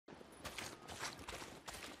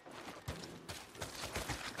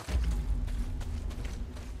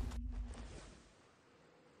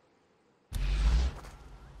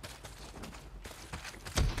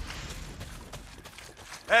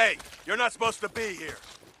Hey, you're not supposed to be here.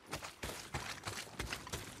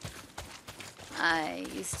 I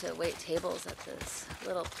used to wait tables at this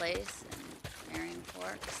little place in Marion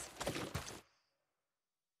Forks.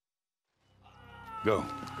 Go.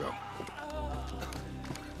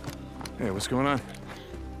 Hey, what's going on?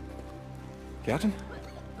 Captain?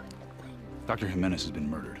 Dr. Jimenez has been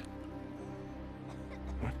murdered.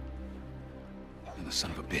 What? And the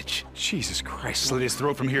son of a bitch. Jesus Christ. Slit his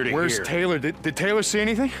throat from here to here. Where's Taylor? Did Taylor see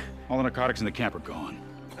anything? All the narcotics in the camp are gone.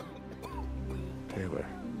 Taylor.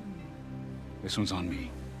 This one's on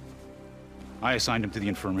me. I assigned him to the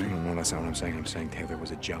infirmary. No, that's not what I'm saying. I'm saying Taylor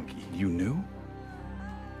was a junkie. You knew?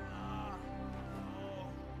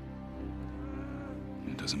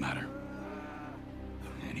 It doesn't matter.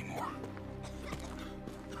 Anymore.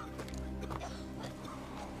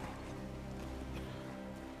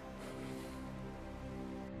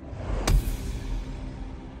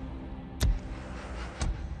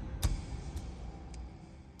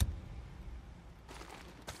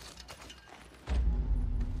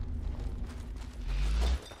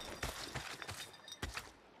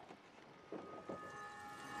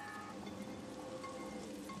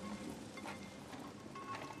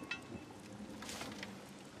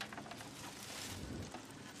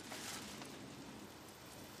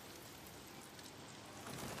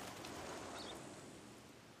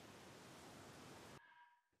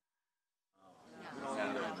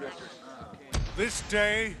 This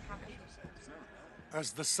day,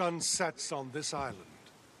 as the sun sets on this island,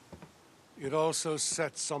 it also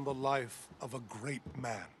sets on the life of a great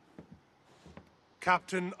man.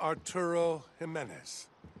 Captain Arturo Jimenez,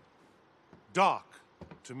 Doc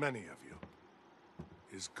to many of you,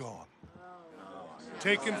 is gone.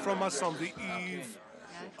 Taken from us on the eve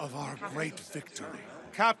of our great victory.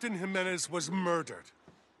 Captain Jimenez was murdered,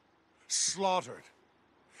 slaughtered,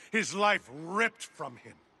 his life ripped from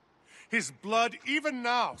him. His blood, even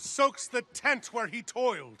now, soaks the tent where he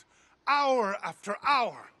toiled, hour after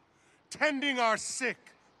hour, tending our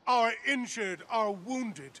sick, our injured, our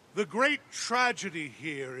wounded. The great tragedy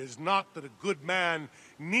here is not that a good man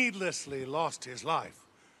needlessly lost his life,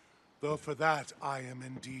 though for that I am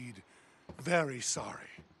indeed very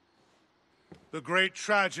sorry. The great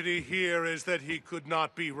tragedy here is that he could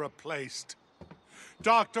not be replaced.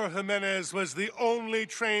 Dr. Jimenez was the only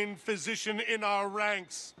trained physician in our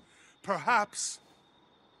ranks, perhaps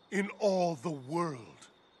in all the world.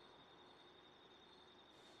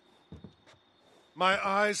 My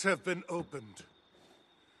eyes have been opened.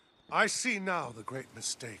 I see now the great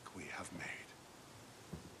mistake we have made.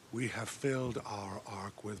 We have filled our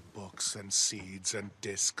ark with books and seeds and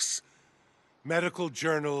discs. Medical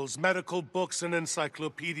journals, medical books, and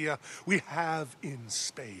encyclopedia we have in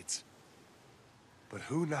spades. But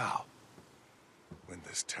who now, when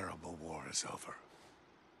this terrible war is over,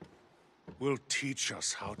 will teach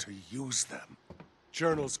us how to use them?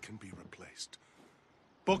 Journals can be replaced.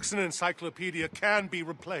 Books and encyclopedia can be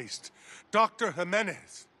replaced. Dr.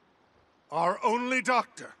 Jimenez, our only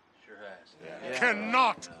doctor,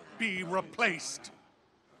 cannot be replaced.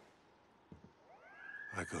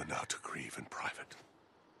 I go now to grieve in private.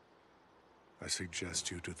 I suggest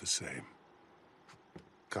you do the same.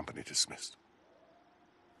 Company dismissed.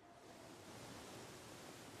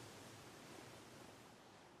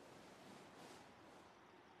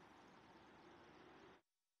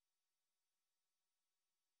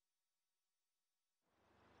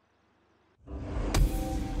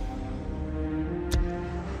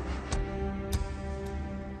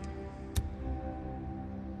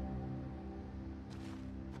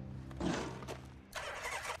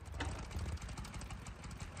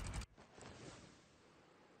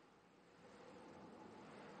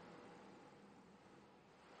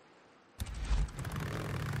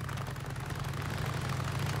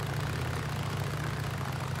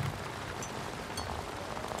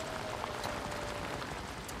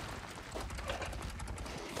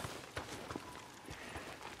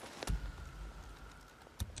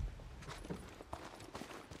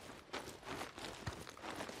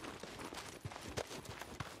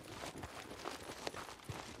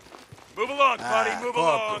 Move along, buddy, move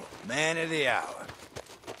along. Man of the hour.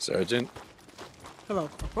 Sergeant? Hello,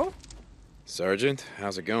 Corporal. Sergeant,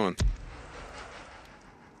 how's it going?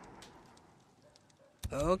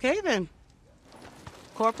 Okay, then.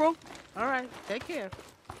 Corporal, all right, take care.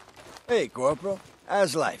 Hey, Corporal.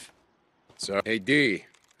 How's life? So, hey, D,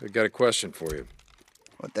 I got a question for you.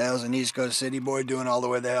 What the hell's an East Coast city boy doing all the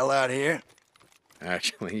way the hell out here?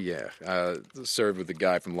 Actually, yeah. Served with a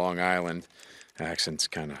guy from Long Island. Accent's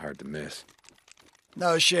kind of hard to miss.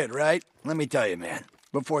 No shit, right? Let me tell you, man.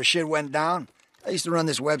 Before shit went down, I used to run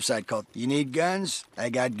this website called You Need Guns? I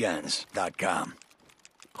Got Guns.com.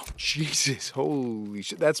 Jesus, holy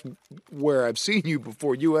shit! That's where I've seen you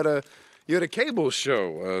before. You had a cable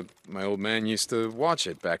show. My old man used to watch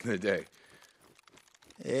it back in the day.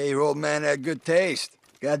 Hey, your old man had good taste.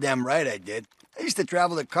 Goddamn right I did. I used to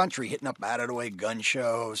travel the country hitting up out-of-the-way gun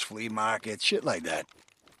shows, flea markets, shit like that.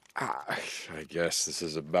 I guess this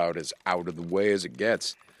is about as out of the way as it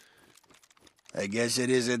gets. I guess it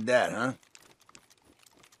is at that, huh?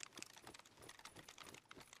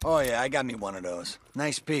 Oh yeah, I got me one of those.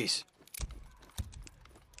 Nice piece.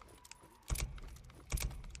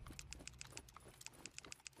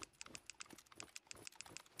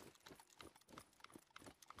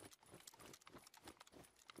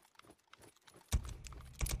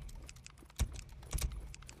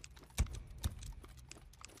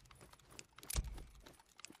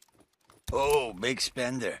 Oh, big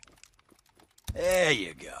spender. There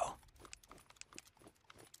you go.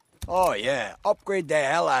 Oh, yeah. Upgrade the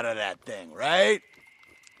hell out of that thing, right?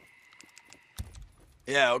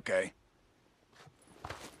 Yeah, okay.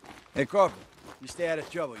 Hey, Corporal, you stay out of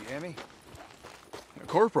trouble, you hear me?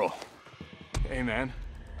 Corporal. Hey, man.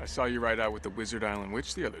 I saw you ride out with the Wizard Island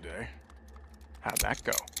Witch the other day. How'd that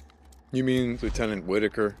go? You mean Lieutenant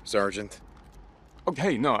Whitaker, Sergeant? Oh,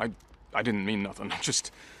 hey, no, I didn't mean nothing.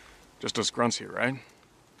 Just us grunts here, right?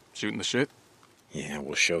 Shooting the shit? Yeah,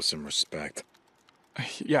 we'll show some respect.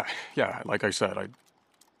 Yeah, like I said, I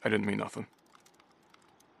didn't mean nothing.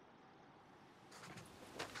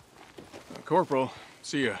 Corporal,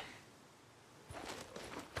 see ya.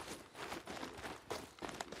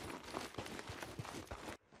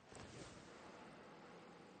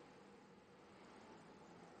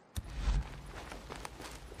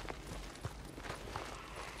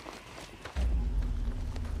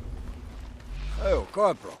 Oh,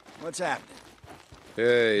 Corporal, what's happening?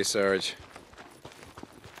 Hey, Sarge.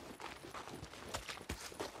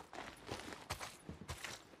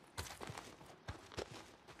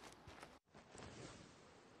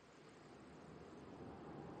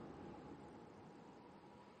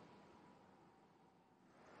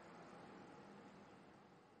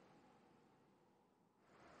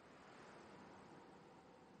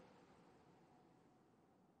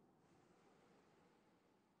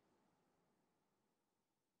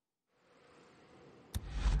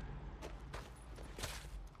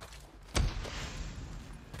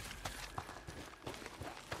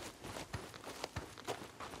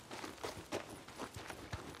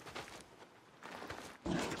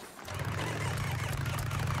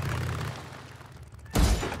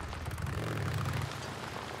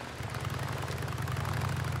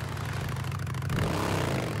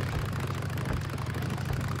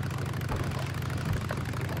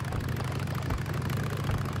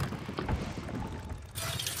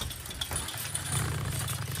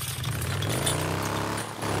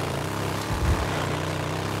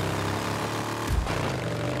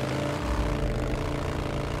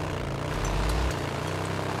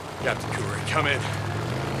 Captain Curry, come in.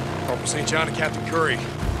 Corporal St. John and Captain Curry.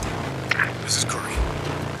 This is Curry.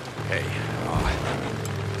 Hey, I'm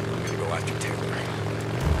gonna go after Taylor.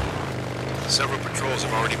 Several patrols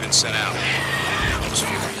have already been sent out. I was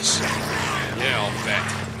furious. Yeah, I'll bet.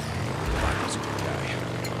 Black was a good guy.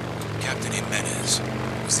 Captain Jimenez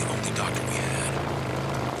was the only doctor we had.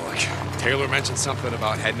 Look, Taylor mentioned something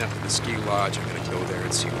about heading up to the ski lodge. I'm gonna go there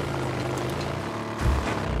and see what.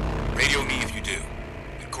 Radio me if you do.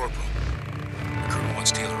 And Corporal, the colonel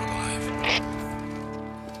wants Taylor alive.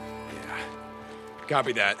 Yeah.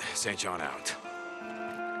 Copy that. St. John out.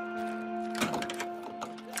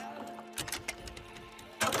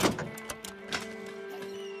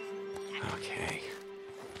 Okay.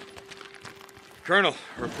 Colonel,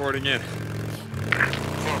 reporting in.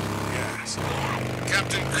 Corporal, yes.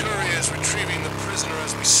 Captain Curry is retrieving the prisoner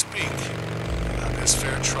as we speak. He'll have his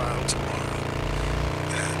fair trial tomorrow.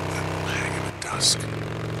 And then we'll hang him at dusk.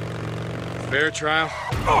 Fair trial?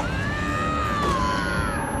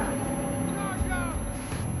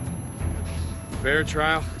 Fair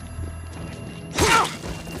trial?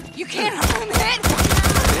 You can't harm it!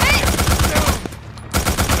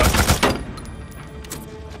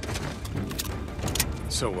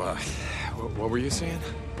 So, what were you saying?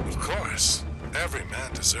 Of course. Every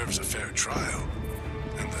man deserves a fair trial.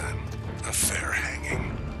 And then a fair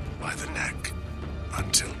hanging by the neck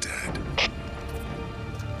until dead.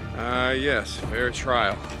 Yes, fair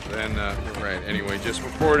trial. Then, you're right. Anyway, just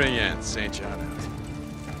reporting in. St. John out.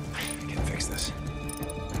 I can fix this.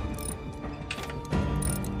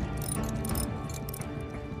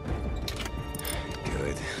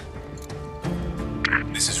 Good.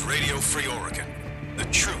 This is Radio Free Oregon. The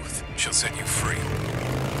truth she'll set you free.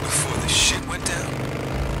 Before this shit went down,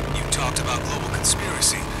 you talked about global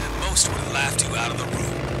conspiracy, most would have laughed you out of the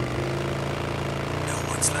room. No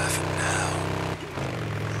one's laughing now.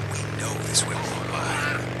 We know this went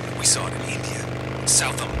worldwide. We saw it in India,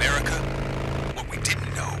 South America. What we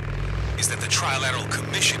didn't know is that the Trilateral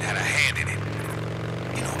Commission had a hand in it.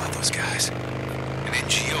 You know about those guys? An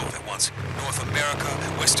NGO that wants North America,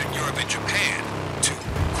 Western Europe, and Japan to,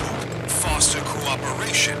 quote, foster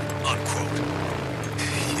cooperation, unquote.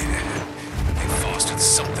 Yeah, they fostered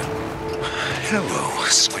something. Hello,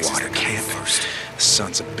 squatter camp.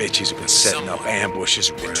 Sons of bitches have been setting up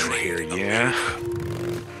ambushes around here, yeah?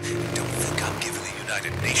 Don't think I'm giving the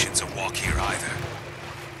United Nations a walk here either.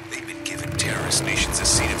 They've been giving terrorist nations a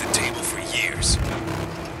seat at the table for years.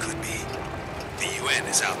 Could be. The UN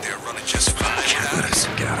is out there running just fine without us.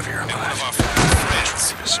 Get out of here, And one of our former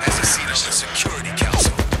friends has a seat on the Security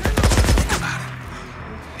Council. Think about it.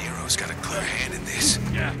 Nero's got a clear hand in this.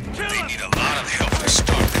 But they need a lot of help to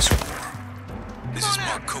start this war. This is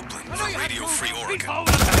Mark Copeland from Radio Free Oregon.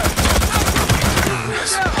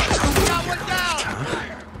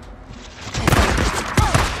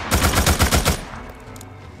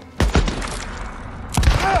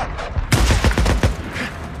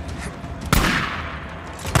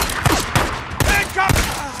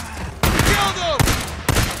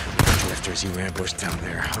 Drifters you ambushed down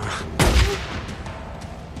there, huh?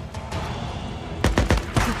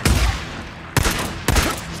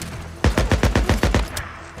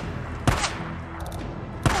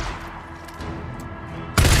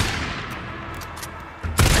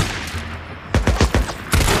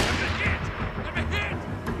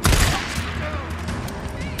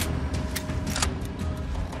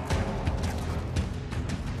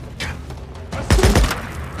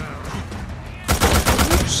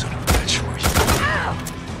 Son of a bitch, where you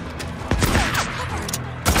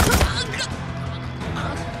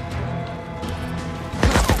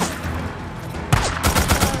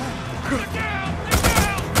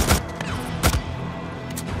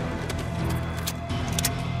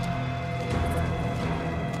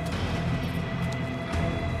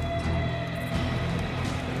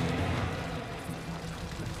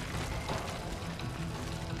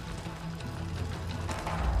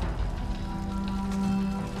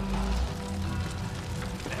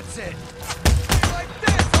That's it.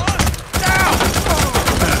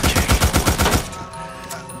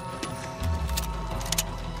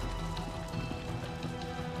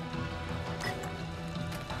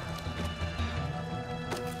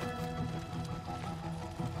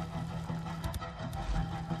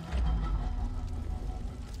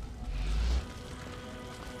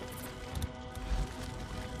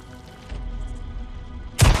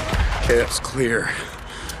 Okay, that's clear.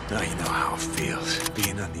 Now you know how it feels,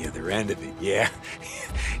 being on the other end of it, yeah?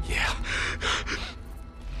 Yeah.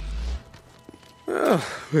 Well,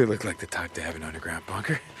 we look like the type to have an underground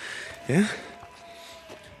bunker, yeah?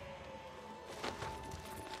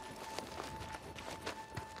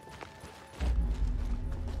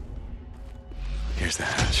 Here's the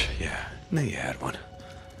hatch, yeah. Knew you had one.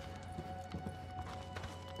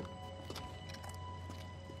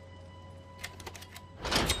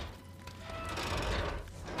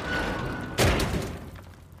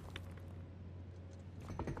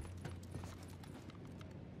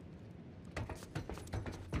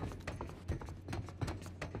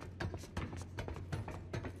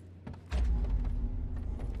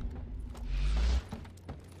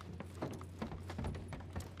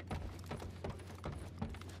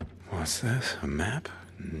 What's this? A map?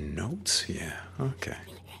 Notes? Yeah, okay.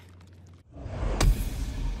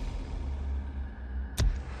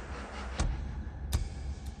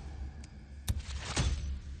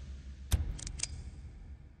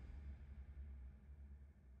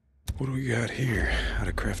 What do we got here? How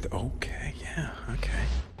to craft the... Okay, yeah, okay.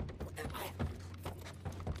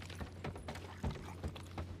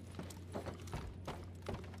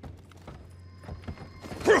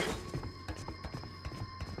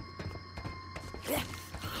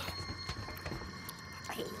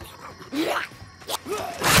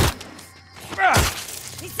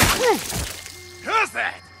 Who's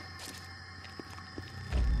that?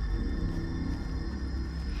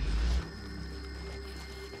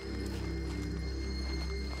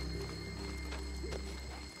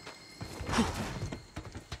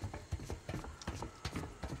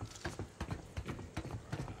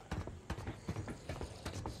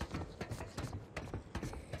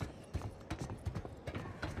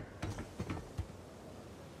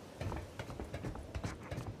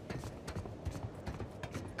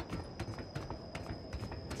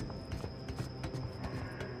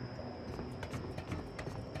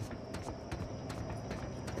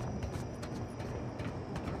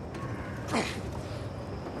 I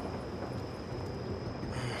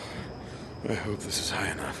hope this is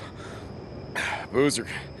high enough. Boozer,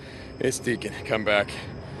 it's Deacon. Come back.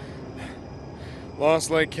 Lost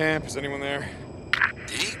Lake Camp. Is anyone there?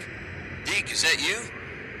 Deke? Deke, is that you?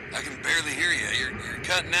 I can barely hear you. You're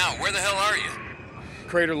cutting out. Where the hell are you?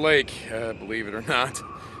 Crater Lake, believe it or not.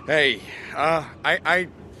 Hey,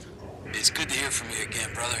 It's good to hear from you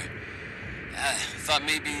again, brother. Thought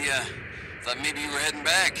maybe you were heading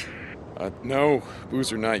back. No,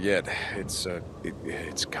 Boozer, not yet. It's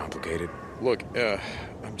complicated. Look,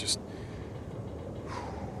 I'm just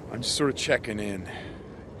sort of checking in,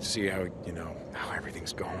 see how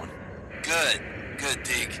everything's going. Good,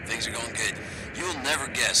 Deke. Things are going good. You'll never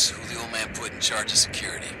guess who the old man put in charge of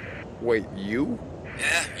security. Wait, you?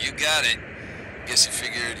 Yeah, you got it. Guess he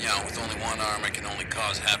figured, with only one arm, I can only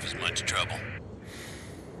cause half as much trouble.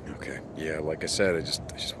 Okay. Yeah, like I said, I just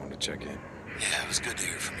wanted to check in. Yeah, it was good to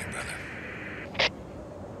hear from you, brother.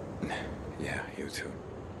 Yeah, you too.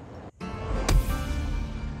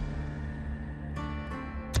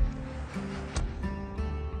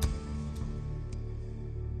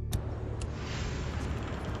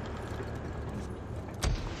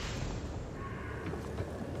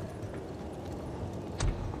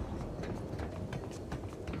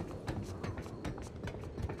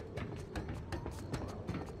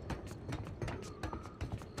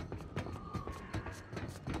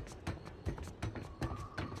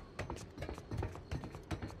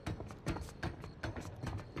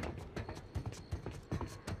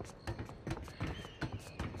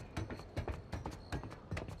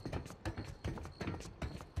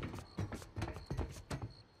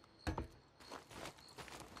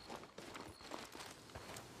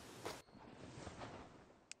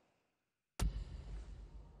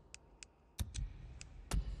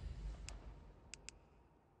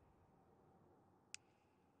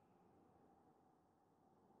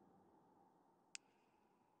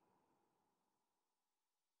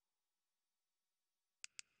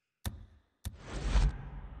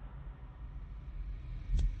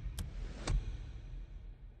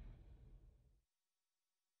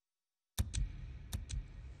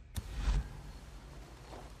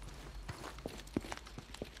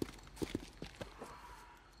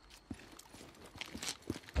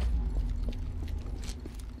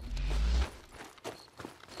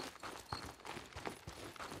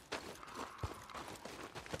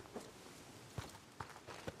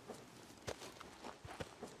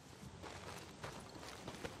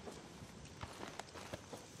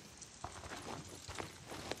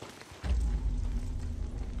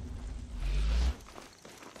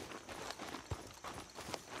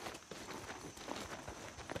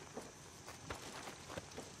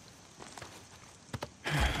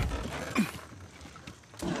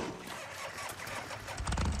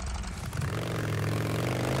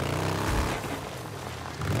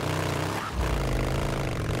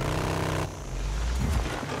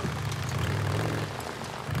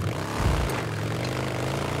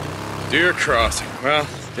 Deer crossing. Well,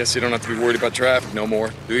 guess you don't have to be worried about traffic no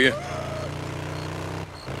more, do you?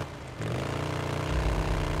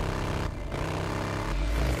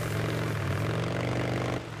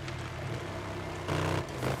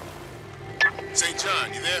 St.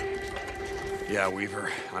 John, you there? Yeah,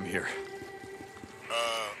 Weaver, I'm here.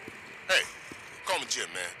 Hey, call me Jim,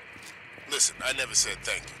 man. Listen, I never said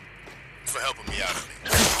thank you for helping me out of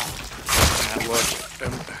it. Look,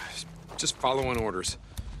 just following orders.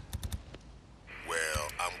 Well,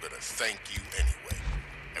 I'm gonna thank you anyway.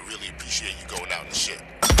 I really appreciate you going out in the ship.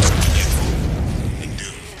 And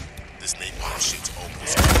dude, this napalm shit's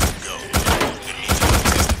almost ready to go. It means you're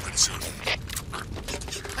gonna test it pretty soon.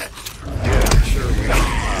 Yeah, sure.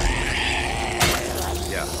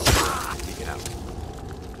 Yeah, you can out.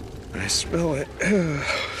 I smell it.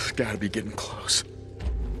 It's gotta be getting close.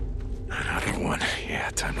 Another one. Yeah,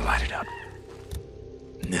 time to light it up.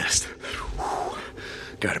 Nest. Whew.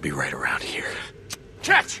 Gotta be right around here.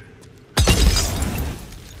 Catch!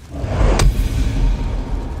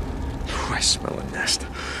 I smell a nest.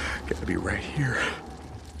 Gotta be right here.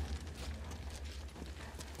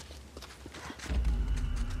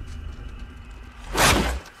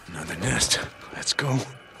 Another nest. Let's go.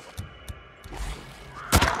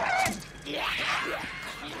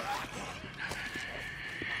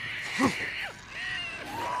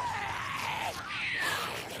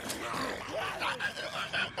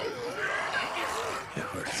 Yeah,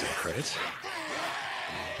 where's the credits?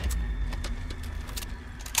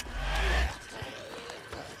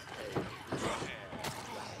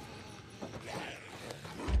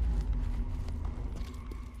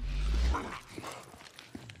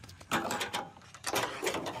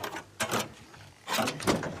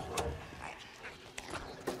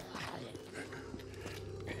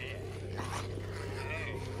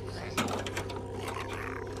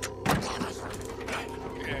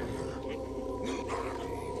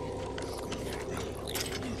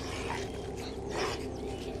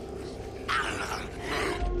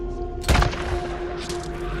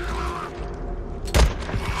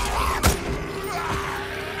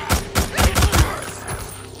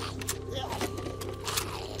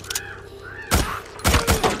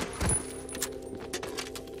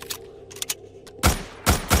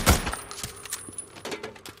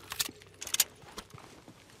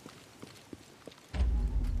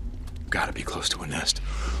 gotta be close to a nest.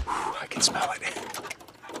 Whew, I can smell it.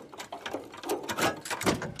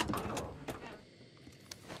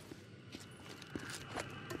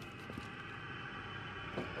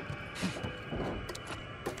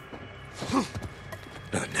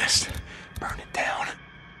 Another nest. Burn it down.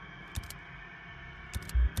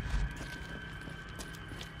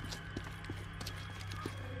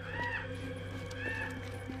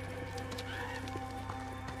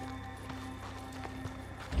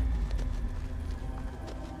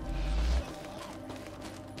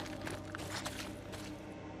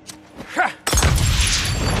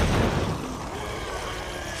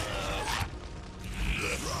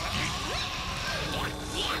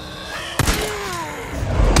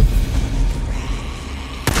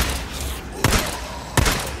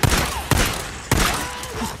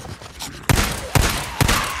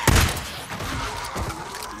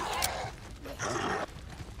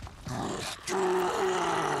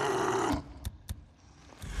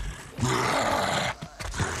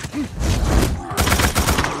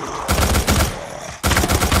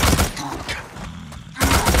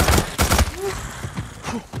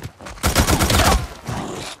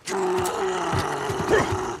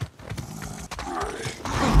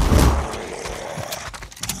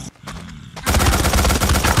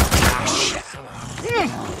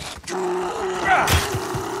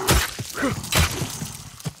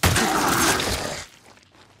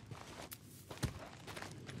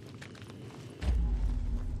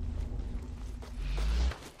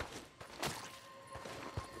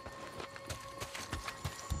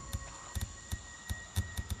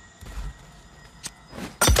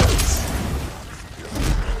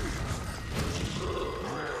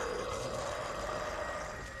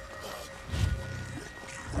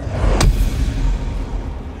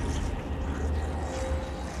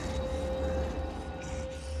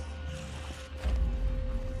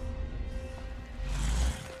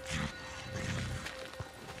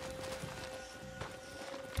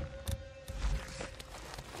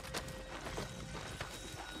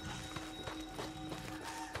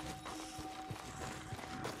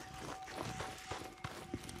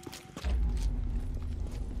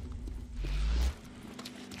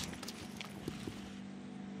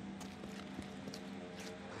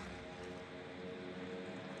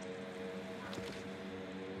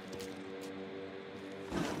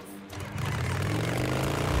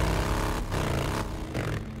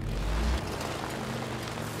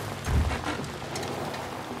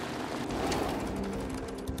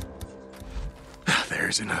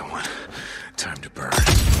 There's another one. Time to burn.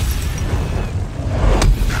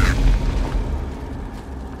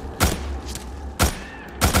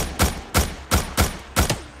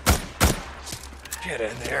 Get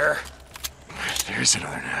in there. There's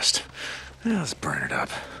another nest. Let's burn it up.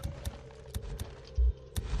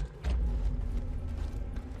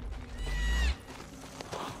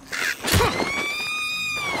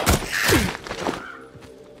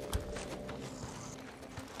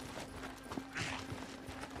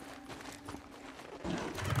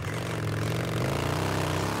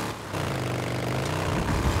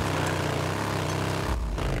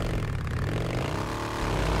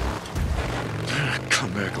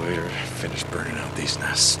 Come back later, finish burning out these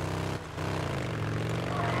nests.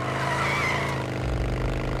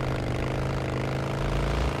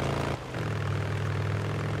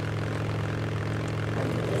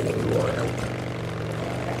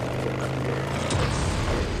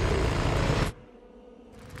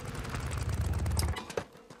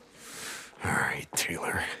 All right,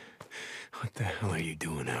 Taylor. What the hell are you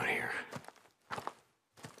doing out here?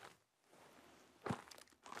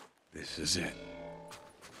 This is it.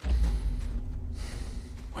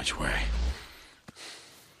 Which way?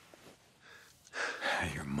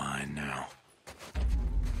 You're mine now.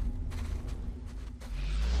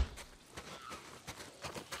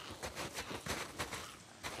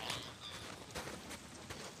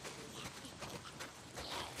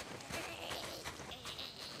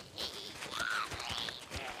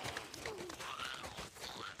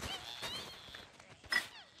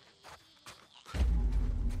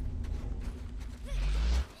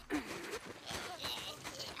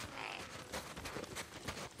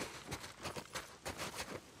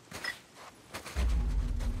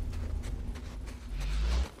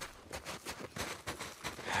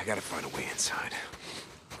 I gotta find a way inside.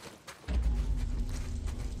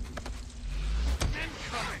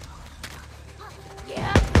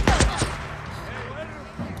 Yeah.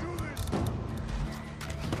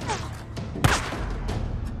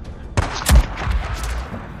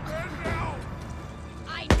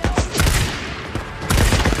 I know.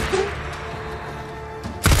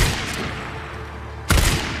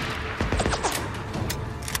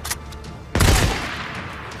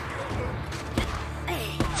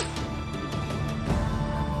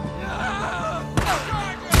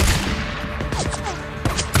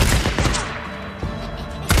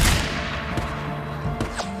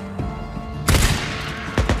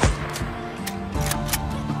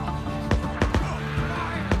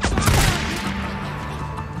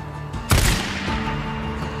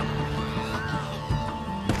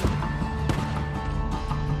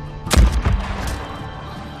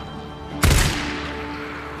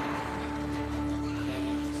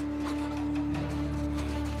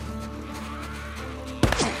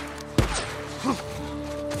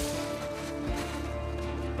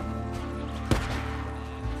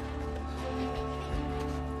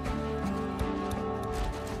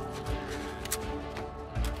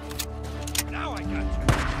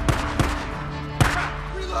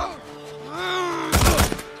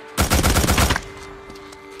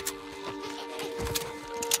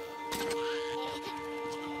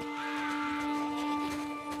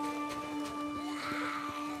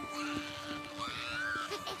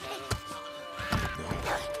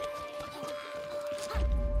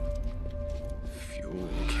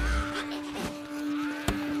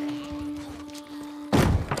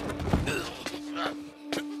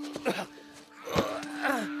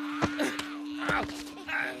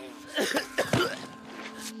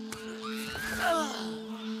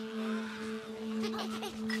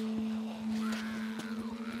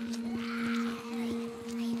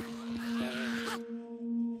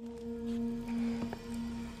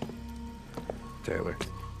 Taylor.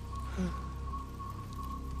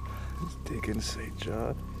 Deacon St.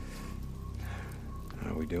 John.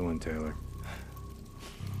 How we doing, Taylor?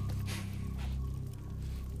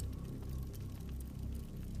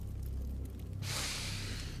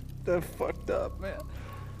 That fucked up, man.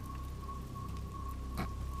 I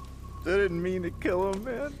didn't mean to kill him,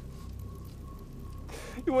 man.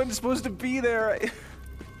 He wasn't supposed to be there.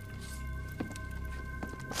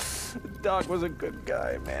 Doc was a good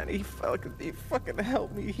guy, man. He fucking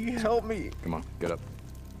helped me. He helped me. Come on, get up.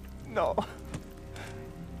 No.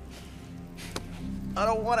 I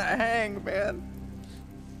don't want to hang, man.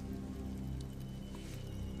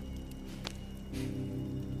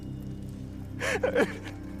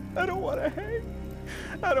 I don't want to hang.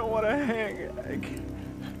 I don't want to hang.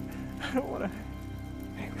 I don't want to.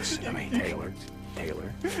 Hey, listen to me, Taylor.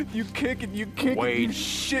 Taylor. You kick and you kick and you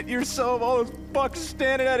shit yourself. All those fucks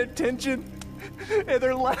standing at attention. And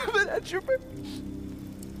they're laughing at you.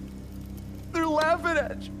 They're laughing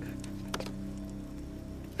at you.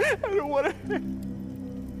 I don't want to hang.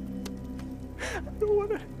 I don't want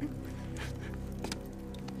to hang.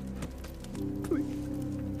 Please.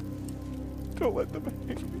 Don't let them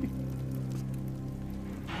hang me.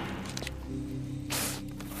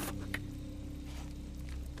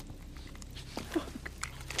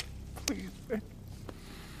 Please, man.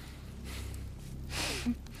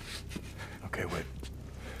 Okay, wait.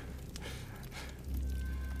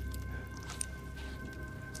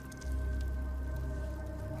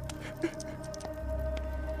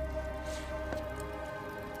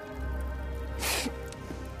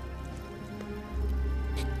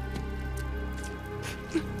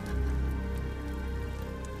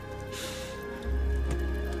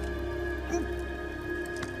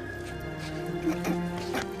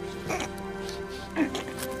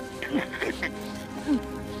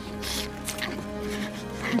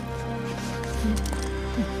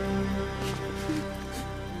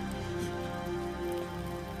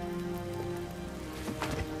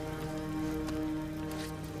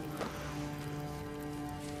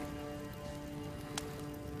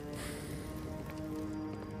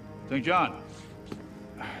 St. John.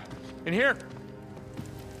 In here.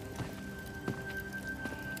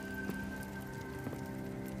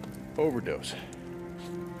 Overdose.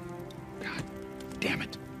 God damn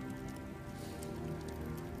it.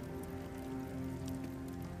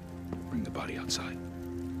 Bring the body outside.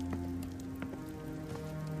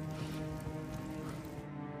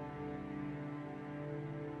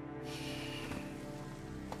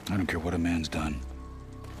 I don't care what a man's done.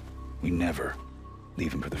 We never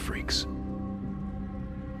leave him for the freaks.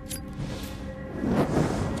 I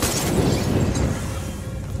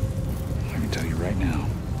can tell you right now,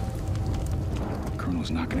 the Colonel's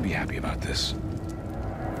not going to be happy about this.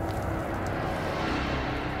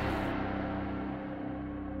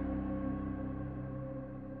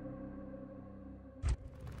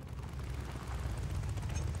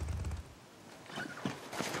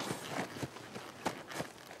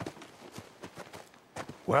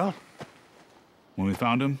 Well? When we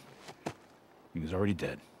found him, he was already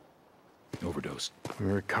dead. Overdosed. We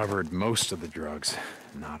recovered most of the drugs,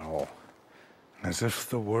 not all. As if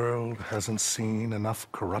the world hasn't seen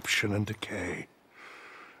enough corruption and decay.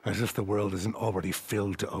 As if the world isn't already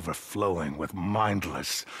filled to overflowing with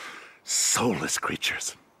mindless, soulless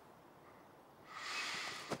creatures.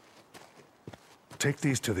 Take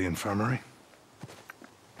these to the infirmary.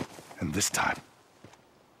 And this time,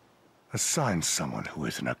 assign someone who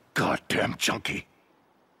isn't a goddamn junkie.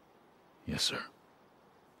 Yes, sir.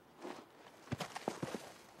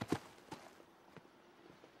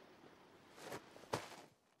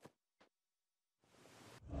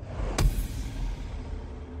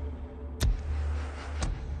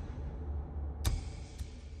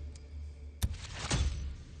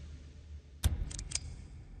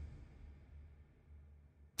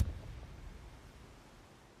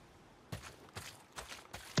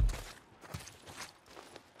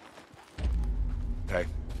 Hey.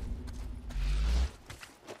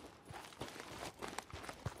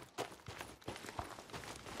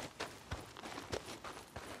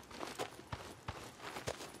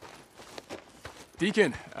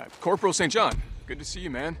 Deacon, Corporal St. John. Good to see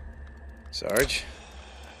you, man. Sarge?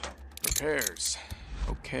 Repairs.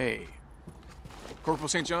 Okay. Corporal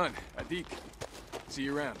St. John, Deke. See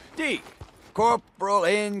you around. Deke, Corporal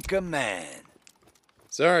in command.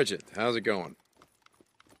 Sergeant, how's it going?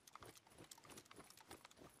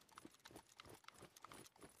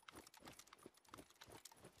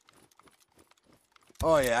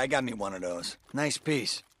 Oh yeah, I got me one of those. Nice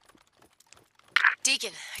piece.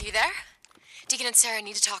 Deacon, are you there? Deacon and Sarah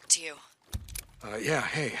need to talk to you. Yeah,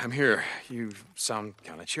 hey, I'm here. You sound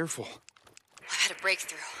kind of cheerful. I've had a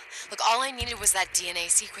breakthrough. Look, all I needed was that DNA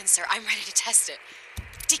sequencer. I'm ready to test it.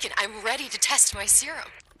 Deacon, I'm ready to test my serum.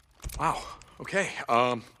 Wow, okay.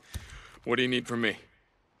 What do you need from me?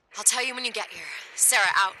 I'll tell you when you get here. Sarah,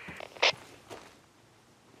 out.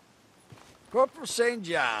 Corporal St.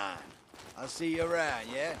 John. I'll see you around,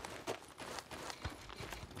 yeah?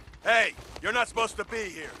 Hey, you're not supposed to be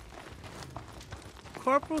here.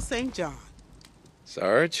 Corporal St. John.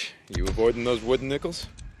 Sarge, you avoiding those wooden nickels?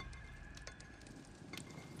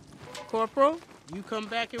 Corporal, you come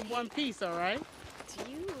back in one piece, all right?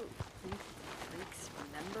 Do you freaks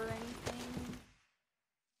remember anything?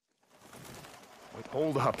 Wait,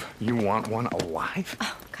 hold up. You want one alive?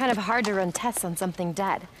 Oh, kind of hard to run tests on something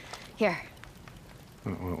dead. Here.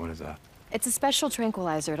 What is that? It's a special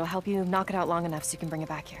tranquilizer. It'll help you knock it out long enough so you can bring it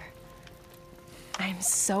back here. I'm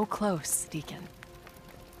so close, Deacon.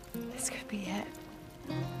 This could be it.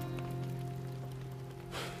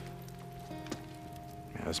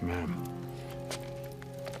 Yes, ma'am.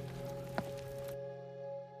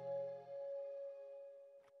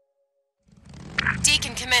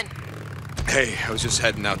 Deacon, come in. Hey, I was just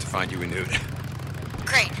heading out to find you a nude.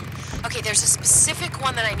 Great. Okay, there's a specific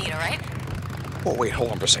one that I need, all right? Oh, wait,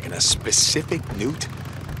 hold on for a second. A specific newt?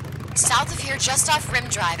 South of here, just off Rim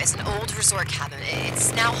Drive, is an old resort cabin.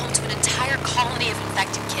 It's now home to an entire colony of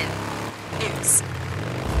infected nudes.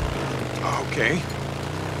 Okay.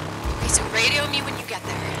 Okay, so radio me when you get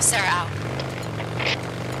there. Sarah, out.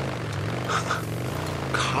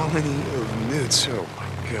 Colony of newts. Oh my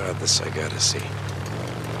god, this I gotta see.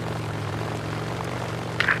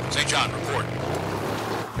 St. John, report.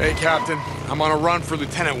 Hey, Captain. I'm on a run for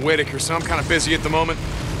Lieutenant Whitaker, so I'm kind of busy at the moment.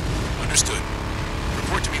 Understood.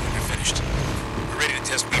 Report to me when you're finished. We're ready to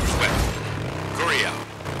test Weaver's weapon. Curry out.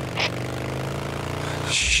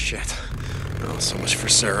 Shit. Oh, so much for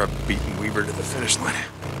Sarah beating Weaver to the finish line.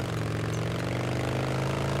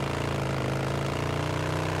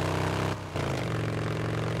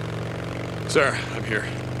 Sarah, I'm here.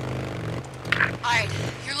 All right,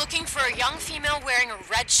 you're looking for a young female wearing a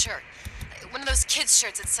red shirt. One of those kids'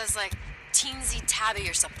 shirts that says, like, Teensy Tabby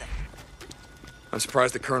or something. I'm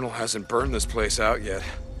surprised the Colonel hasn't burned this place out yet.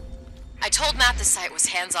 I told Matt the site was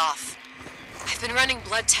hands-off. I've been running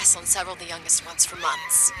blood tests on several of the youngest ones for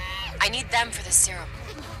months. I need them for the serum.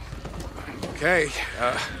 Okay,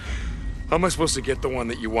 how am I supposed to get the one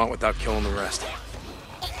that you want without killing the rest?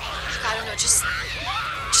 I don't know, just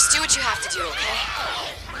do what you have to do, okay?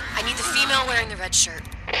 I need the female wearing the red shirt.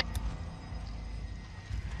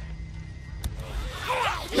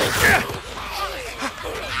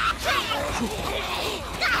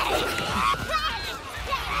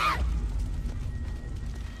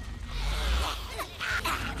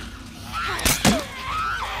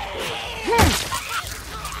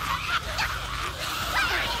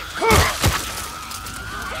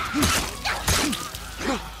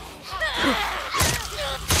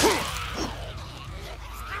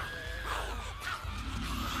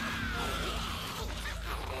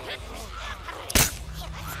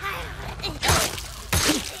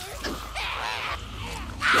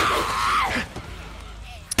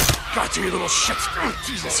 Got you, you little shit. Oh,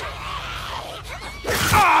 Jesus.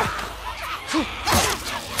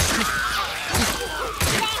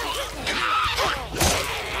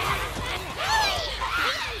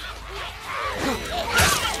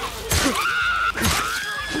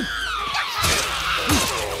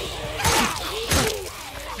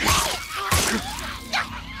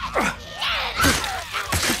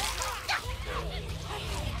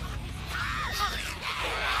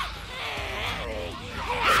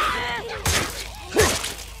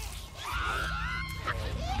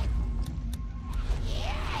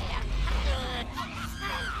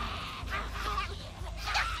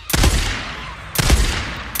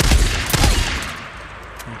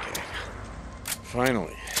 Okay.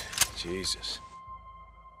 Finally. Jesus.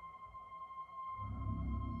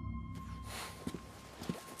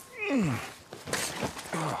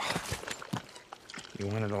 Oh. You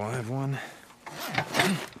wanted a live one?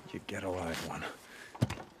 You get a live one.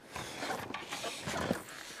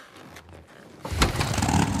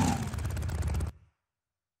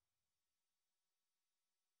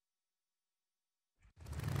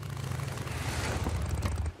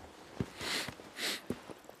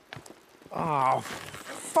 Oh,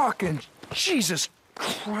 fucking Jesus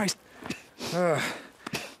Christ.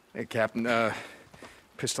 Hey, Captain,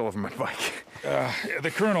 pistol over my bike. The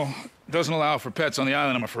Colonel doesn't allow for pets on the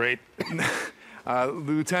island, I'm afraid. The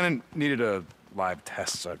Lieutenant needed a live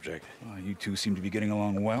test subject. You two seem to be getting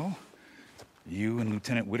along well. You and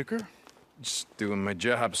Lieutenant Whitaker? Just doing my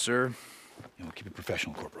job, sir. You know, keep it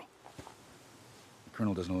professional, Corporal. The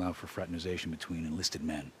Colonel doesn't allow for fraternization between enlisted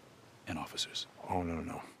men and officers. Oh,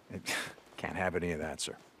 no. Can't have any of that,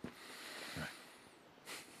 sir. Right.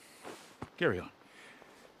 Carry on.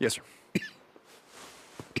 Yes, sir.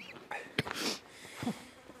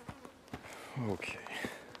 Okay.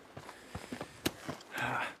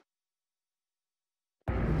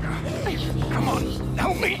 Come on,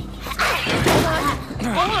 help me!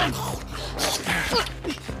 Hold on!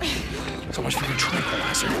 So much for your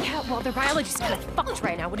tranquilizer. Yeah, well, the biology's kind of fucked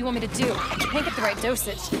right now. What do you want me to do? I can't get the right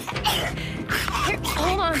dosage. Here,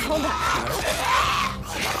 hold on.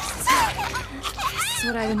 This is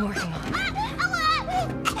what I've been working on.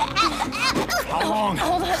 How long?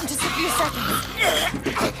 Hold on, just a few seconds.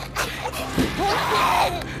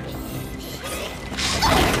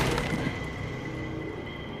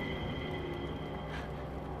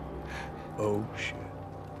 Oh, shit.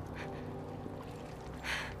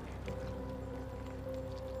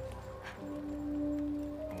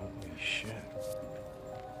 Holy shit.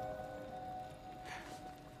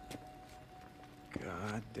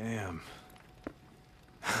 God damn.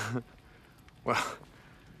 Well,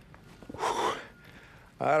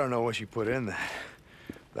 I don't know what you put in that.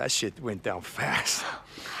 That shit went down fast.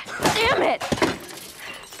 Damn it!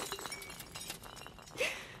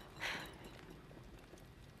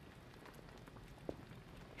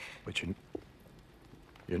 But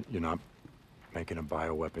you're not making a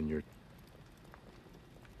bioweapon. You're.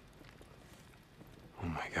 Oh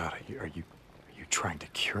my God! Are you trying to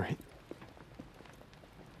cure it?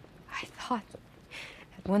 I thought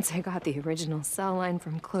that once I got the original cell line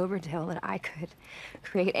from Cloverdale that I could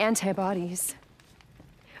create antibodies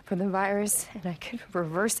for the virus and I could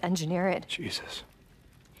reverse engineer it. Jesus.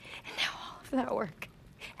 And now all of that work,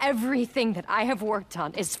 everything that I have worked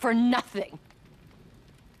on is for nothing.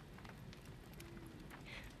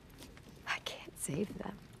 I can't save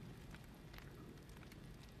them.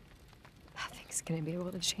 Nothing's gonna be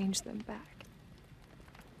able to change them back.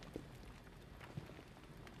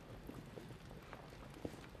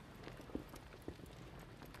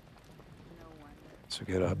 So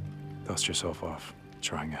get up, dust yourself off,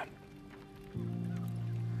 try again.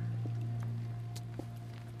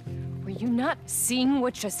 Were you not seeing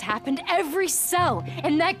what just happened? Every cell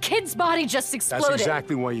in that kid's body just exploded. That's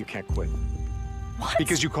exactly why you can't quit. What?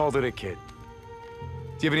 Because you called it a kid.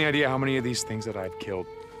 Do you have any idea how many of these things that I've killed?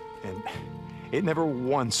 And it never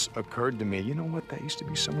once occurred to me, you know what, that used to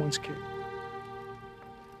be someone's kid.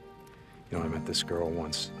 You know, I met this girl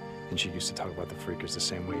once, and she used to talk about the freakers the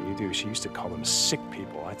same way you do. She used to call them sick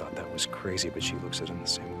people. I thought that was crazy, but she looks at them the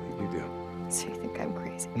same way you do. So you think I'm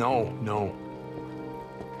crazy? No.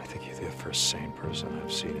 I think you're the first sane person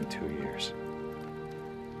I've seen in 2 years.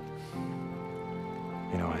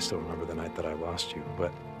 You know, I still remember the night that I lost you,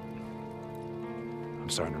 but I'm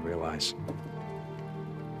starting to realize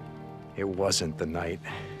it wasn't the night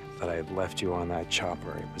that I had left you on that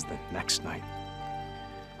chopper. It was the next night.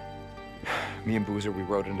 Me and Boozer, we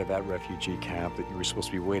rode into that refugee camp that you were supposed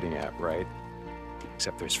to be waiting at, right?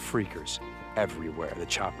 Except there's freakers everywhere. The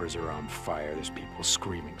choppers are on fire. There's people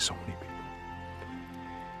screaming, so many people.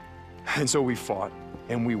 And so we fought,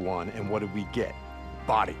 and we won, and what did we get?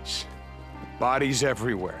 Bodies. Bodies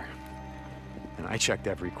everywhere. And I checked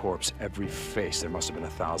every corpse, every face. There must have been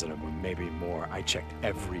 1,000 of them, maybe more. I checked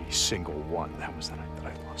every single one. That was the night that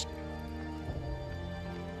I lost you.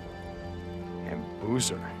 And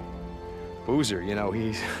Boozer, you know,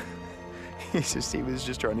 he was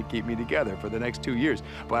just trying to keep me together for the next 2 years.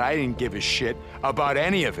 But I didn't give a shit about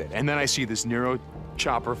any of it. And then I see this Nero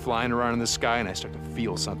chopper flying around in the sky, and I start to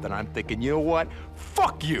feel something. I'm thinking, you know what?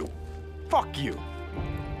 Fuck you. Fuck you.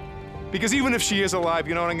 Because even if she is alive,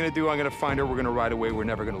 you know what I'm gonna do? I'm gonna find her, we're gonna ride away, we're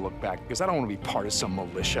never gonna look back. Because I don't wanna be part of some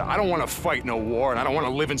militia. I don't wanna fight no war, and I don't wanna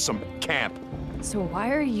live in some camp. So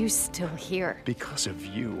why are you still here? Because of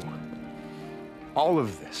you. All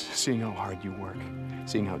of this, seeing how hard you work,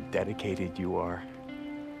 seeing how dedicated you are.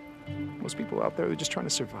 Most people out there, they're just trying to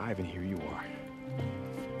survive, and here you are.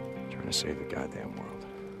 Trying to save the goddamn world.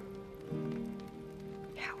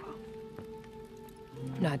 Yeah, well,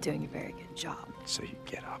 I'm not doing a very good job. So you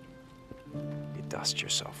get up, you dust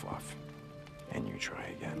yourself off, and you try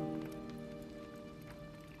again.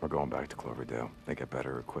 We're going back to Cloverdale. They get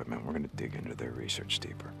better equipment. We're gonna dig into their research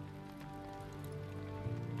deeper.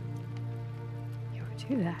 You would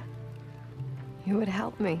do that? You would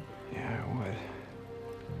help me? Yeah, I would.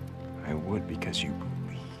 I would, because you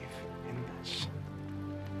believe in this.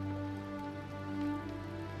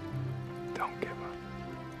 Don't give up.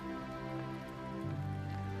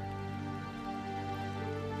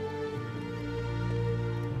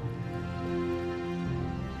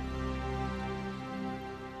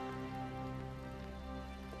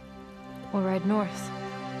 We'll ride north.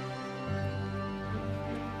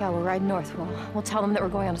 Yeah, we'll ride north. We'll tell them that we're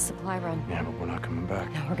going on a supply run. Yeah, but we're not coming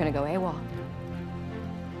back. No, we're gonna go AWOL.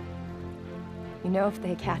 You know, if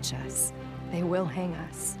they catch us, they will hang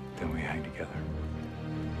us. Then we hang together.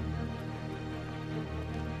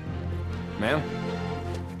 Ma'am?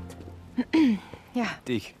 Yeah.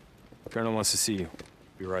 Deke, Colonel wants to see you.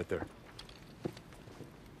 Be right there.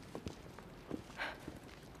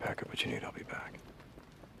 Pack up what you need, I'll be back.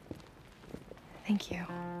 Thank you.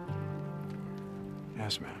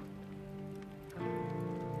 Yes, ma'am.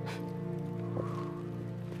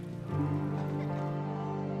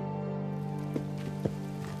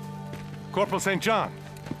 Corporal St. John.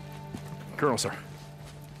 Colonel, sir.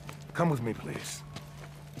 Come with me, please.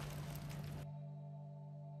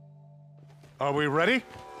 Are we ready?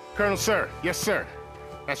 Colonel, sir. Yes, sir.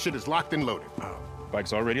 That shit is locked and loaded.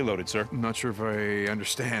 Bike's already loaded, sir. I'm not sure if I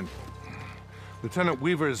understand. Lieutenant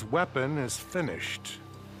Weaver's weapon is finished.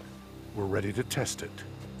 We're ready to test it.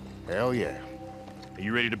 Hell yeah. Are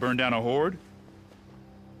you ready to burn down a horde?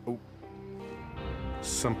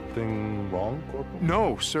 Something wrong, Corporal?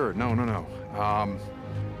 No, sir. No.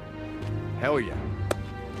 Hell yeah.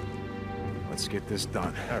 Let's get this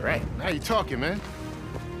done. All right. Now you're talking, man.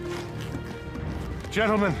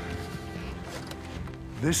 Gentlemen,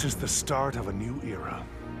 this is the start of a new era.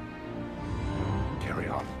 Carry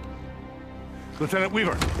on. Lieutenant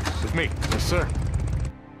Weaver, with me. Yes, sir.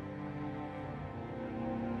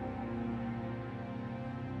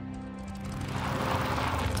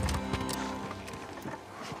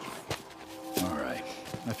 All right.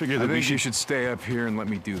 I figure that I we think should... you should stay up here and let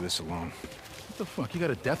me do this alone. What the fuck? You got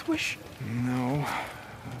a death wish? No.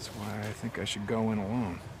 That's why I think I should go in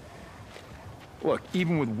alone. Look,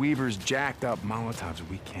 even with Weaver's jacked up Molotovs,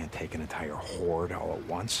 we can't take an entire horde all at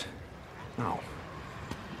once. No.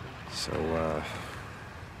 So,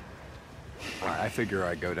 all right, I figure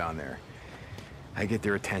I go down there. I get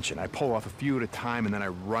their attention. I pull off a few at a time, and then I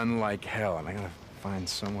run like hell. And I gotta find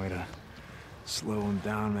some way to slow them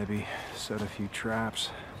down, maybe set a few traps.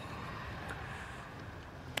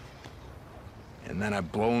 And then I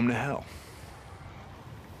blow them to hell.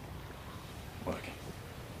 Look.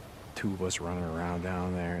 Two of us running around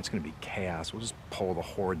down there. It's gonna be chaos. We'll just pull the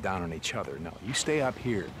horde down on each other. No, you stay up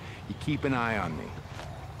here. You keep an eye on me.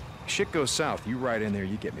 Shit goes south, you ride in there,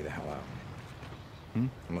 you get me the hell out.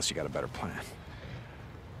 Unless you got a better plan.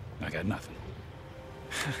 I got nothing.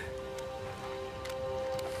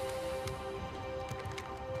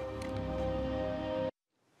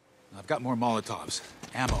 I've got more Molotovs,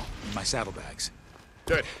 ammo in my saddlebags.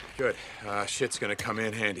 Good. Shit's gonna come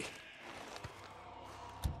in handy.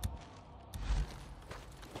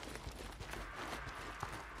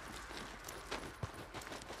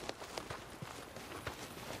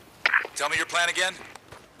 Tell me your plan again?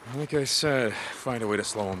 Like I said, find a way to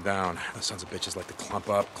slow them down. Those sons of bitches like to clump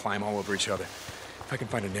up, climb all over each other. If I can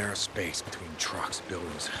find a narrow space between trucks,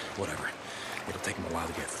 buildings, whatever, it'll take them a while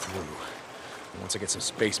to get through. And once I get some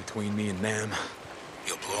space between me and them,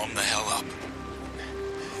 You'll blow them the hell up.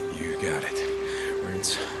 you got it.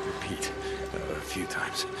 Rinse, repeat, a few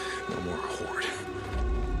times. No more horde.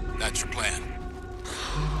 That's your plan.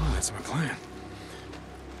 That's my plan.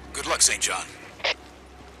 Good luck, St. John.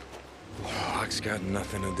 Luck's got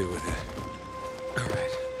nothing to do with it. All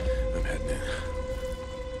right, I'm heading in.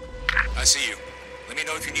 I see you. Let me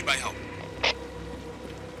know if you need my help.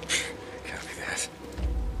 Copy that.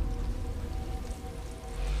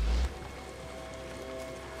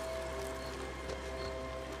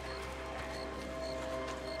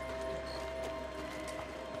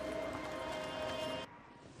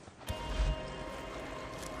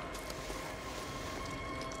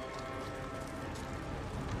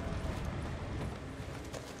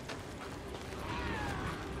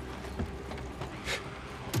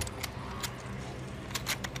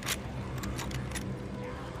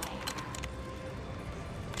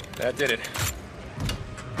 That did it.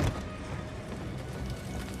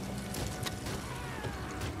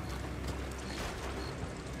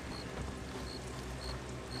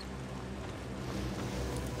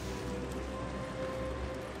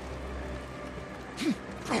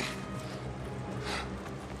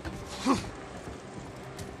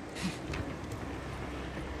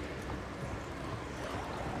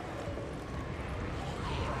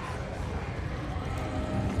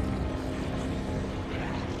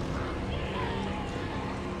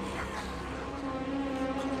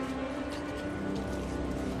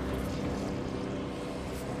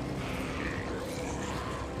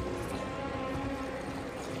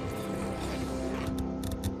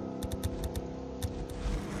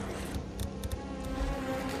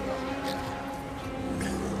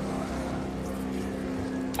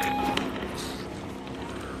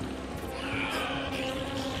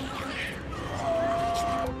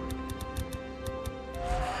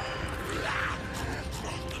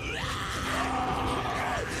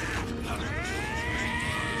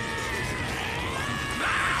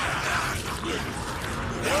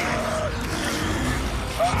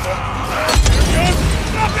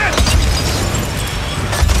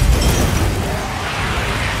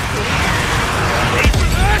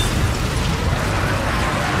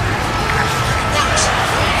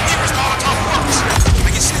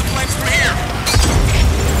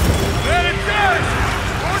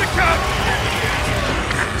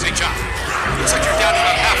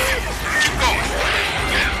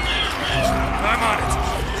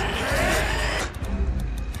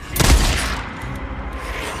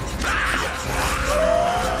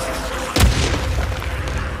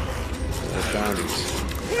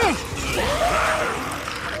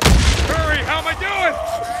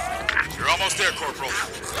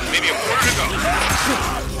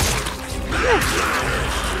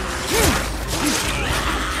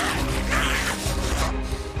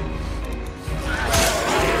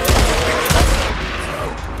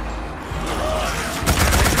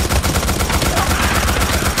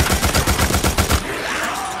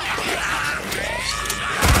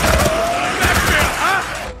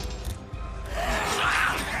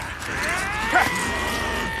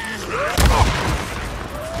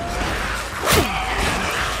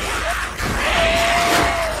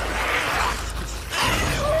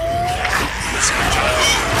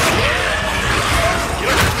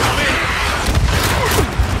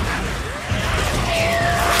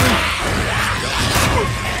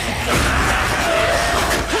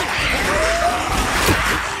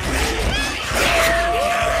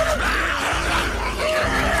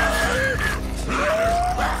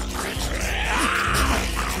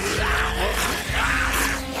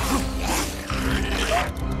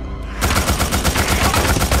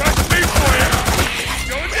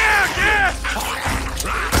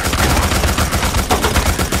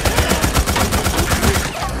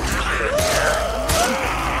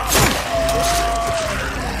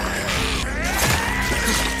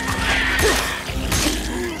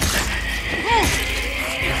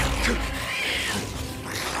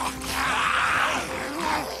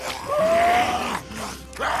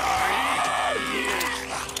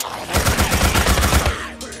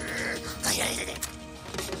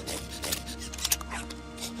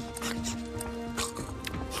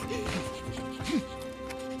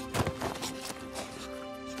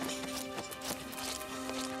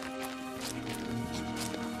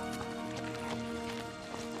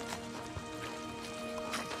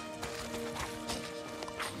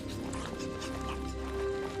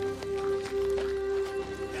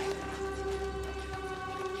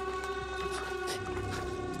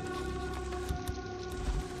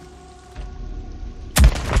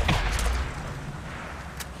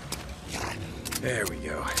 There we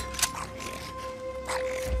go.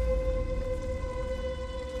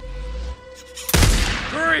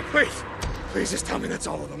 Hurry, please! Please just tell me that's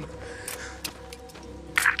all of them.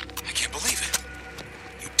 I can't believe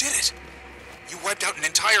it. You did it. You wiped out an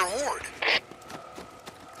entire horde.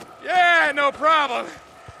 Yeah, no problem.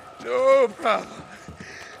 No problem.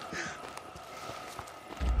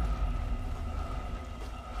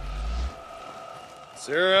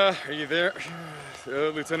 Sarah, are you there?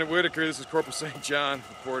 Lieutenant Whitaker, this is Corporal St. John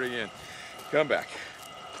reporting in. Come back.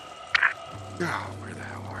 Oh, where the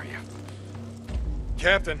hell are you?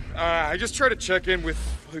 Captain, I just tried to check in with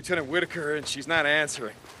Lieutenant Whitaker and she's not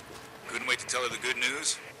answering. Couldn't wait to tell her the good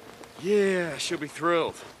news? Yeah, she'll be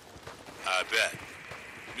thrilled. I bet.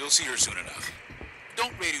 You'll see her soon enough.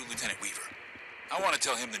 Don't radio Lieutenant Weaver. I want to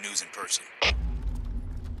tell him the news in person.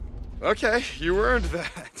 Okay, you earned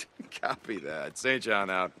that. Copy that. St.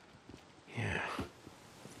 John out. Yeah.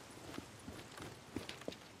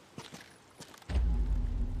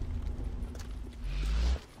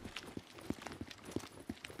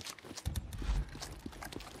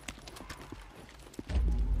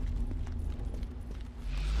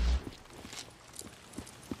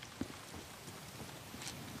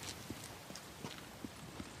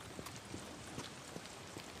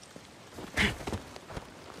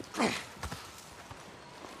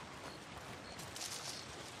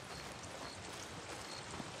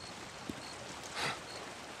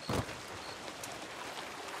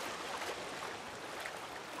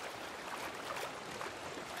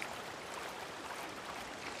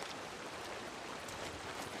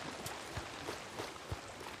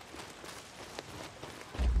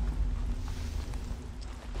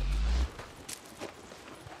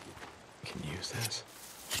 This.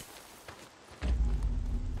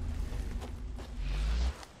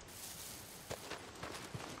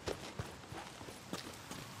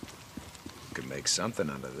 Could make something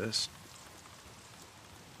out of this.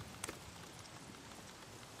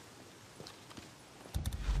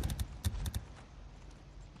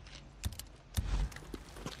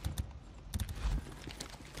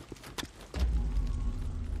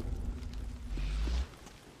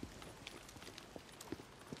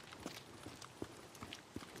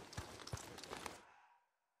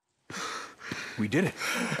 We did it.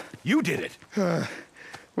 You did it.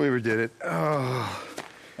 Weaver did it. Oh.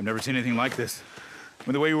 I've never seen anything like this.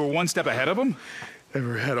 With the way you were one step ahead of them?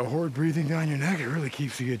 Ever had a horde breathing down your neck? It really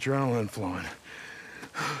keeps the adrenaline flowing.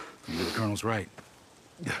 Maybe the Colonel's right.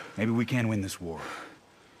 Maybe we can win this war.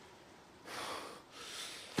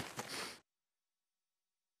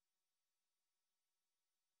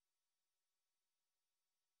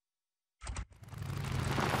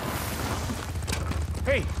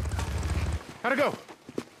 Hey! How'd it go?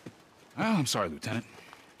 Oh, I'm sorry, Lieutenant.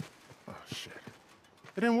 Oh, shit.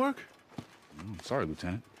 It didn't work? I'm sorry,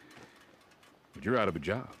 Lieutenant. But you're out of a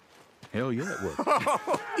job. Hell yeah, it worked.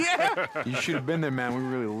 Oh, yeah! You should have been there, man. We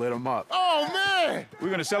really lit them up. Oh, man!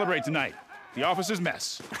 We're gonna celebrate tonight. The officer's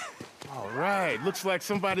mess. All right. Looks like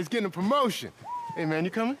somebody's getting a promotion. Hey, man,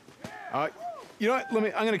 you coming? You know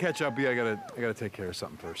what? I'm gonna catch up with you. I gotta take care of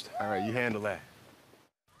something first. All right, you handle that.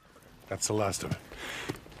 That's the last of it.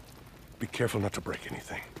 Be careful not to break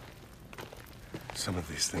anything. Some of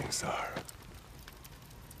these things are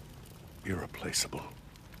irreplaceable.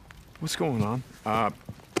 What's going on?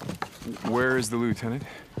 Where is the lieutenant?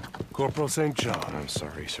 Corporal St. John. I'm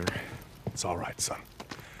sorry, sir. It's all right, son.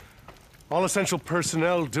 All essential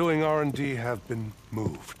personnel doing R&D have been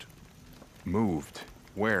moved. Moved?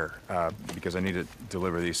 Where? Because I need to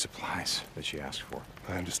deliver these supplies that she asked for.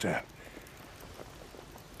 I understand.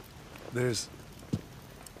 There's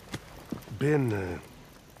been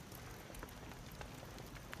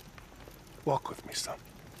walk with me, son.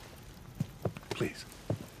 Please.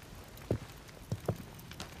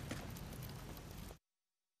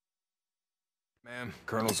 Ma'am,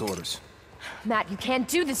 Colonel's orders. Matt, you can't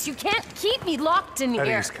do this. You can't keep me locked in At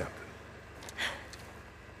here. ease, Captain.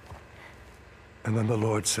 And then the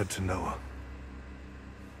Lord said to Noah,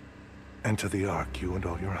 "Enter the ark, you and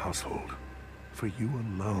all your household. For you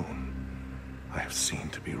alone I have seen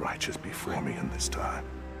to be righteous before me in this time."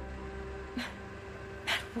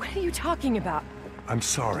 What are you talking about? I'm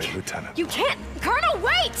sorry, Lieutenant. You can't... Colonel,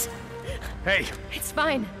 wait! Hey! It's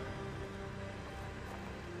fine.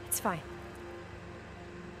 It's fine.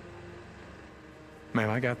 Ma'am,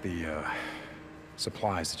 I got the,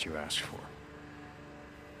 supplies that you asked for.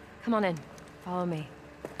 Come on in. Follow me.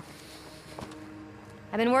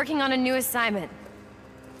 I've been working on a new assignment.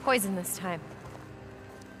 Poison this time.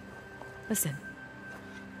 Listen.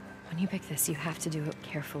 When you pick this, you have to do it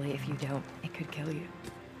carefully. If you don't, it could kill you.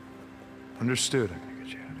 Understood. I'm gonna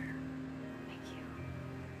get you out of here. Thank you.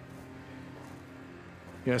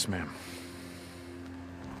 Yes, ma'am.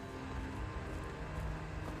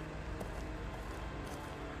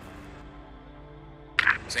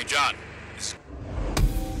 St. John.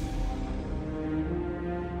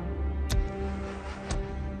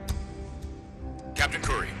 Captain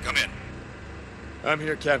Curry, come in. I'm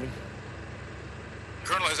here, Captain.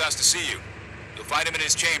 Colonel has asked to see you. You'll find him in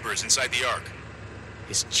his chambers inside the Ark.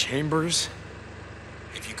 His chambers?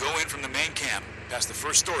 If you go in from the main camp, past the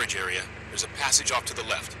first storage area, there's a passage off to the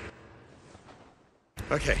left.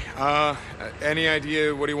 Okay, any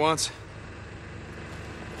idea what he wants?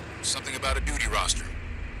 Something about a duty roster.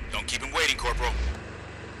 Don't keep him waiting, Corporal.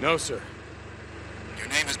 No, sir. Your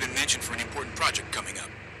name has been mentioned for an important project coming up.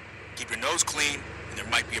 Keep your nose clean, and there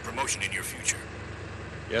might be a promotion in your future.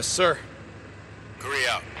 Yes, sir. Curry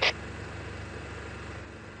out.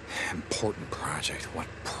 Important project? What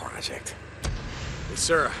project? Hey,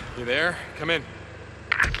 Sarah, you there? Come in.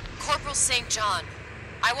 Corporal St. John,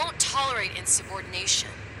 I won't tolerate insubordination.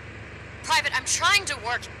 Private, I'm trying to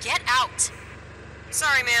work. Get out.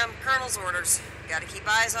 Sorry, ma'am. Colonel's orders. Gotta keep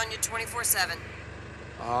eyes on you 24/7.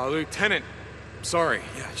 Lieutenant. Sorry.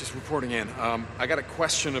 Yeah, just reporting in. I got a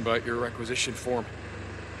question about your requisition form.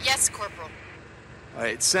 Yes, Corporal.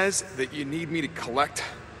 It says that you need me to collect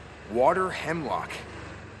water hemlock.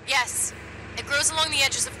 Yes. It grows along the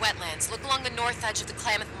edges of wetlands. Look along the north edge of the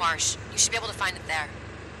Klamath Marsh. You should be able to find it there.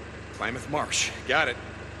 Klamath Marsh. Got it.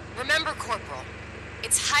 Remember, Corporal,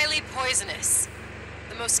 it's highly poisonous.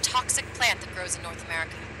 The most toxic plant that grows in North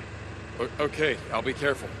America. Okay, I'll be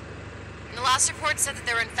careful. And the last report said that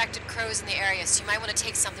there were infected crows in the area, so you might want to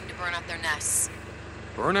take something to burn out their nests.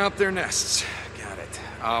 Burn out their nests. Got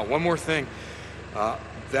it. One more thing.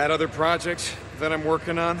 That other project that I'm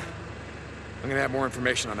working on, I'm gonna have more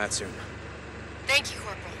information on that soon. Thank you,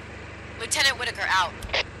 Corporal. Lieutenant Whitaker out.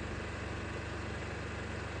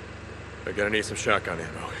 They're gonna need some shotgun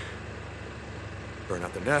ammo. Burn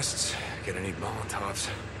out the nests, gonna need Molotovs.